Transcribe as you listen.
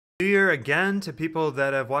New Year again to people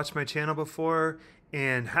that have watched my channel before,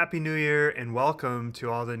 and Happy New Year and welcome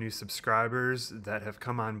to all the new subscribers that have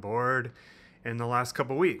come on board in the last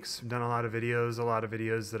couple weeks. I've done a lot of videos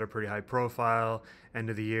that are pretty high profile,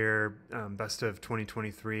 end of the year, best of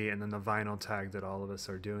 2023, and then the vinyl tag that all of us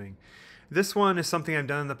are doing. This one is something I've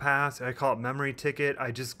done in the past. I call it Memory Ticket.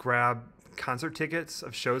 I just grab concert tickets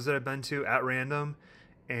of shows that I've been to at random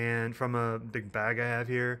and from a big bag I have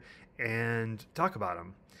here and talk about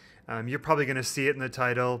them. You're probably going to see it in the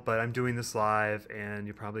title, but I'm doing this live, and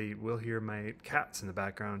you probably will hear my cats in the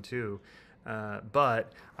background too.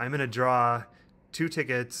 But I'm going to draw 2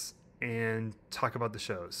 tickets and talk about the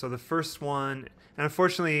shows. So the first one, and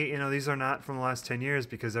unfortunately, these are not from the last 10 years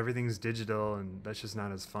because everything's digital, and that's just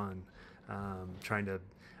not as fun. Trying to,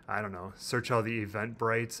 I don't know, search all the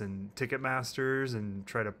Eventbrites and Ticketmasters and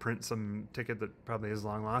try to print some ticket that probably is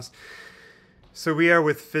long lost. So we are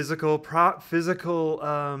with physical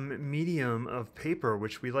medium of paper,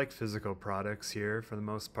 which we like physical products here for the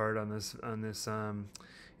most part in this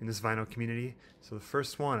vinyl community. So the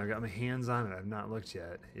first one, I've got my hands on it, I've not looked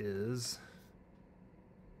yet, is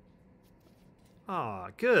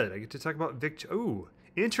good. I get to talk about Vic. Ooh,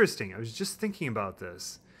 interesting. I was just thinking about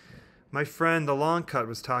this. My friend the Long Cut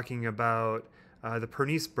was talking about the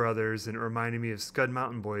Pernice brothers, and it reminded me of Scud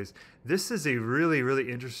Mountain Boys. This is a really, really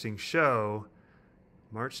interesting show.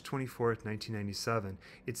 March 24th, 1997.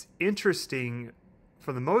 It's interesting.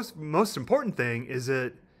 For the most important thing is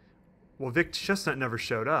that, well, Vic Chesnutt never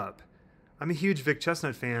showed up. I'm a huge Vic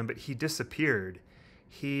Chesnutt fan, but he disappeared.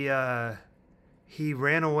 He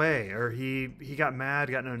ran away, or he got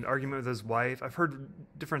mad, got in an argument with his wife. I've heard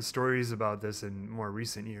different stories about this in more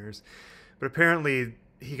recent years, but apparently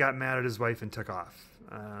he got mad at his wife and took off.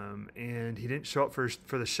 And he didn't show up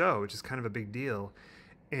for the show, which is kind of a big deal.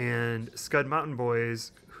 And Scud Mountain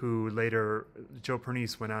Boys, who later Joe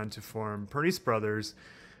Pernice went on to form Pernice Brothers,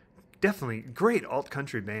 definitely great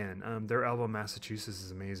alt-country band. Their album Massachusetts is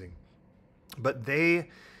amazing. But they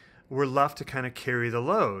were left to kind of carry the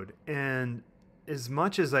load. And as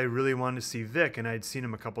much as I really wanted to see Vic, and I'd seen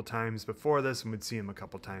him a couple times before this and would see him a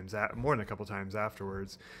couple times, more than a couple times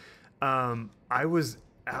afterwards, I was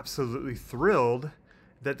absolutely thrilled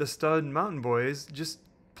that the Scud Mountain Boys just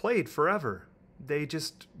played forever. They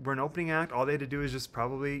just were an opening act. All they had to do is just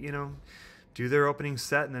probably, do their opening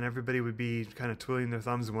set, and then everybody would be kind of twiddling their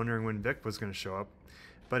thumbs and wondering when Vic was going to show up.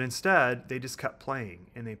 But instead, they just kept playing,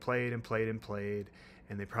 and they played and played and played,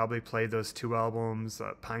 and they probably played those 2 albums,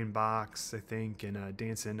 Pine Box, I think, and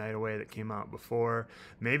Dancing the Night Away that came out before.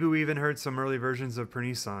 Maybe we even heard some early versions of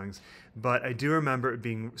Pernice songs, but I do remember it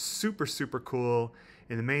being super, super cool.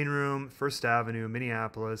 In the main room, First Avenue,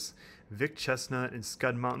 Minneapolis, Vic Chesnutt and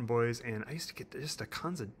Scud Mountain Boys, and I used to get just a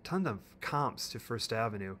ton of comps to First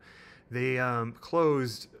Avenue. They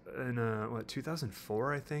closed in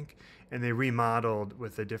 2004, I think, and they remodeled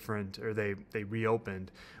with a different, or they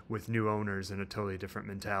reopened with new owners and a totally different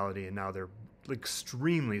mentality, and now they're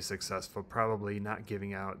extremely successful, probably not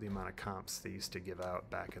giving out the amount of comps they used to give out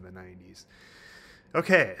back in the 90s.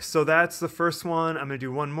 Okay, so that's the first one. I'm going to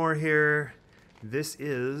do one more here. This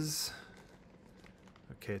is,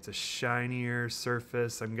 okay, it's a shinier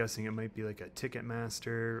surface. I'm guessing it might be like a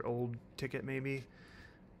Ticketmaster old ticket, maybe.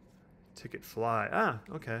 Ticket Fly.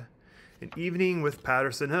 Okay. An Evening with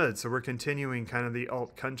Patterson Hood. So we're continuing kind of the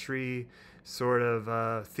alt-country sort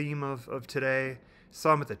of theme of today.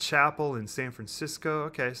 Saw him at the Chapel in San Francisco.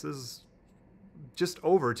 Okay, so this is just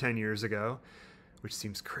over 10 years ago, which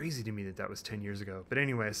seems crazy to me that was 10 years ago. But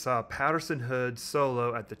anyway, I saw Patterson Hood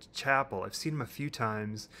solo at the Chapel. I've seen him a few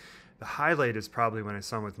times. The highlight is probably when I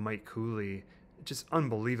saw him with Mike Cooley. Just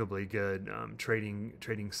unbelievably good,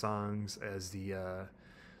 trading songs as the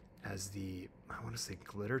I want to say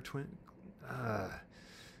Glitter Twin.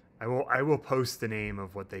 I will post the name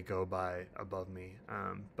of what they go by above me.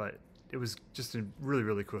 But it was just a really,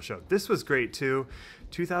 really cool show. This was great too.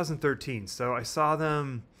 2013. So I saw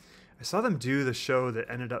them do the show that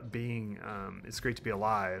ended up being It's Great to Be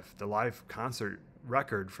Alive, the live concert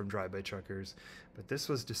record from Drive-By Truckers. But this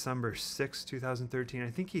was December 6, 2013.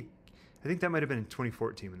 I think that might have been in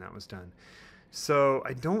 2014 when that was done. So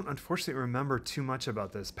I don't unfortunately remember too much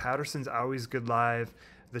about this. Patterson's always good live.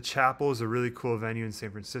 The Chapel is a really cool venue in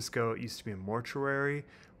San Francisco. It used to be a mortuary.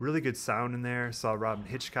 Really good sound in there. Saw Robin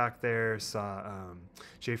Hitchcock there. Saw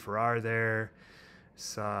Jay Farrar there.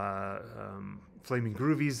 Saw Flaming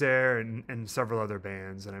Groovies there, and several other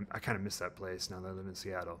bands. And I kind of miss that place now that I live in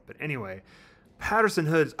Seattle. But anyway, Patterson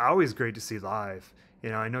Hood is always great to see live.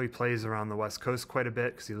 I know he plays around the West Coast quite a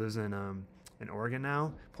bit because he lives in Oregon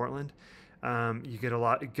now, Portland. You get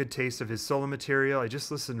a good taste of his solo material. I just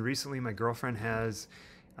listened recently. My girlfriend has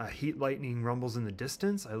Heat Lightning Rumbles in the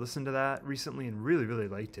Distance. I listened to that recently and really, really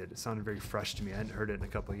liked it. It sounded very fresh to me. I hadn't heard it in a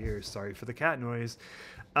couple of years. Sorry for the cat noise.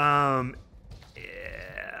 Yeah,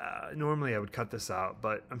 normally I would cut this out,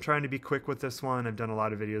 but I'm trying to be quick with this one. I've done a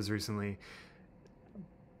lot of videos recently.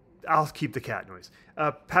 I'll keep the cat noise.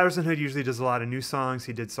 Patterson Hood usually does a lot of new songs.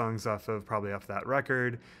 He did songs probably off that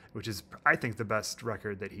record, which is, I think, the best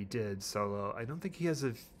record that he did solo. I don't think he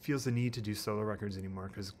feels the need to do solo records anymore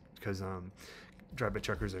because Drive-By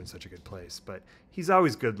Truckers are in such a good place. But he's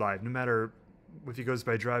always good live, no matter if he goes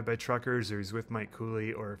by Drive-By Truckers or he's with Mike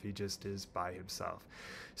Cooley or if he just is by himself.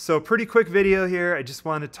 So pretty quick video here. I just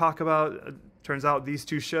want to talk about, turns out these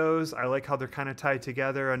two shows, I like how they're kind of tied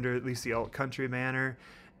together under at least the alt country manner.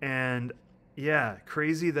 And yeah,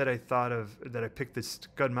 crazy that I picked the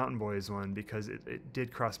Scud Mountain Boys one because it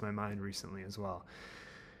did cross my mind recently as well.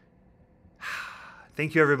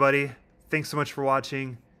 Thank you, everybody. Thanks so much for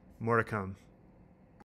watching. More to come.